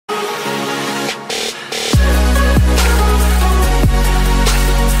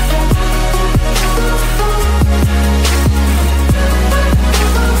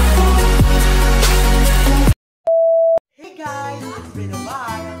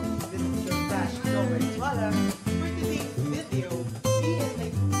for today's video, we are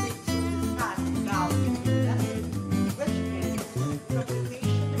going to discuss about the lesson, which is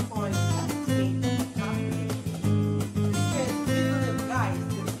computation on estimating population. Because we believe, guys,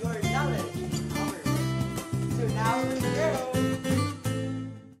 that your knowledge is ours. So now let's go!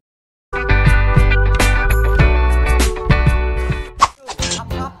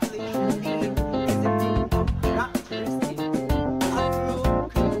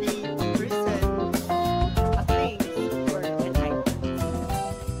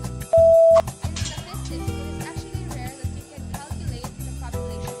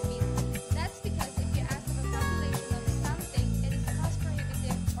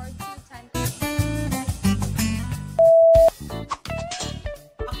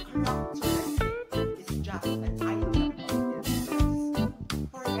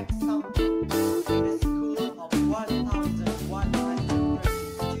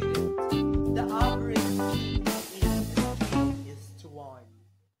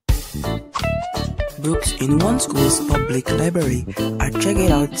 Books in one school's public library are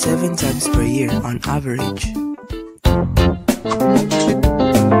checked out 7 times per year on average.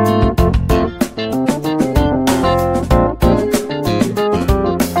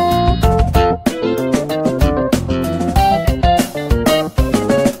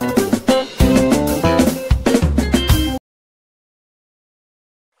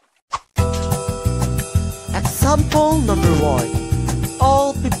 Example number 1.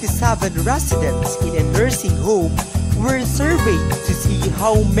 All 57 residents in a nursing home were surveyed to see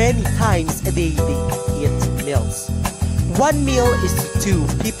how many times a day they eat meals. 1 meal is to 2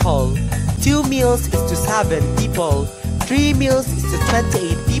 people, 2 meals is to 7 people, 3 meals is to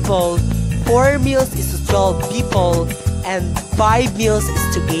 28 people, 4 meals is to 12 people, and 5 meals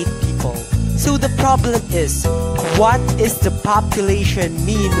is to 8 people. So the problem is, what is the population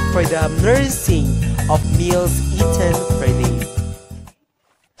mean for the nursing of meals eaten per day?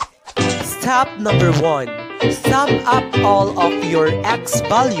 Step number 1. Sum up all of your X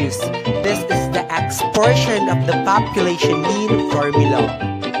values. This is the X portion of the population mean formula.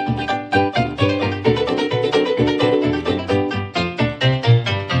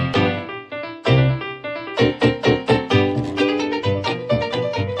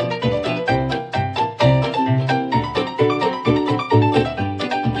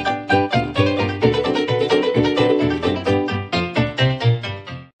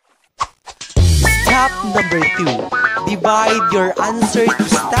 Step number 2. Divide your answer to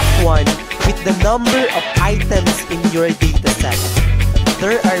step 1 with the number of items in your dataset.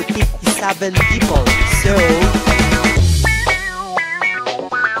 There are 57 people, so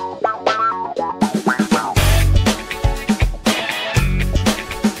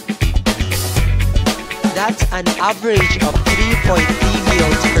that's an average of 3.3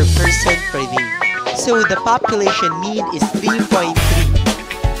 meals per person per day. So the population mean is 3.3.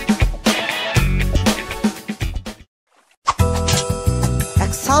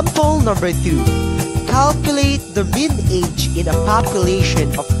 Example number 2. Calculate the mean age in a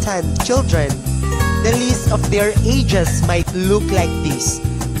population of 10 children. The list of their ages might look like this: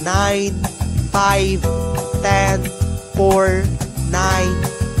 9, 5, 10, 4, 9,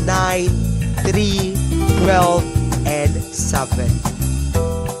 9, 3, 12, and 7.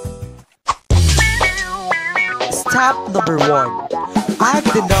 Step number 1. Add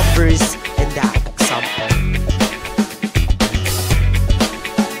the numbers in that example.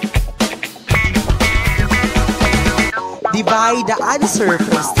 Divide the answer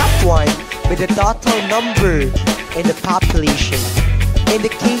from step 1 with the total number in the population. In the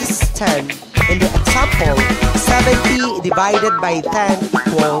case 10, in the example, 70 divided by 10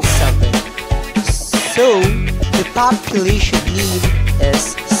 equals 7. So, the population mean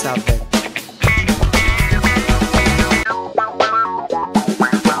is 7.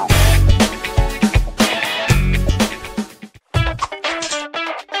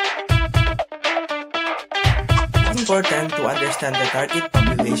 Important to understand the target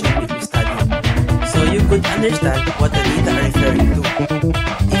population which we study, so you could understand what the data are referring to.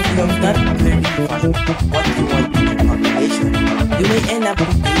 If you have not clearly defined what you want in your population, you may end up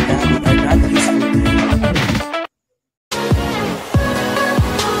with data that are not useful to you.